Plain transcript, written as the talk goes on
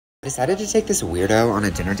I decided to take this weirdo on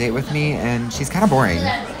a dinner date with me, and she's kind of boring.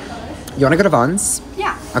 You want to go to Vaughn's?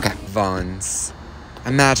 Yeah. Okay. Vaughn's.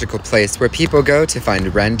 A magical place where people go to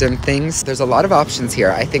find random things. There's a lot of options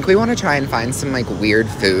here. I think we want to try and find some like weird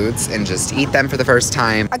foods and just eat them for the first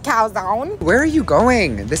time. A calzone? Where are you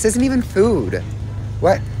going? This isn't even food.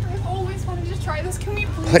 What? I've always wanted to try this. Can we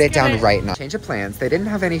please Put it down right now. Change of plans. They didn't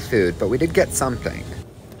have any food, but we did get something.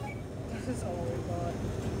 This is all we got.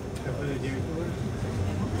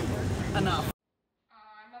 Enough.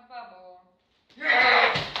 I'm a bubble.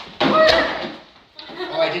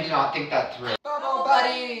 Oh, I did not think that through. Bubble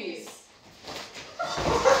buddies!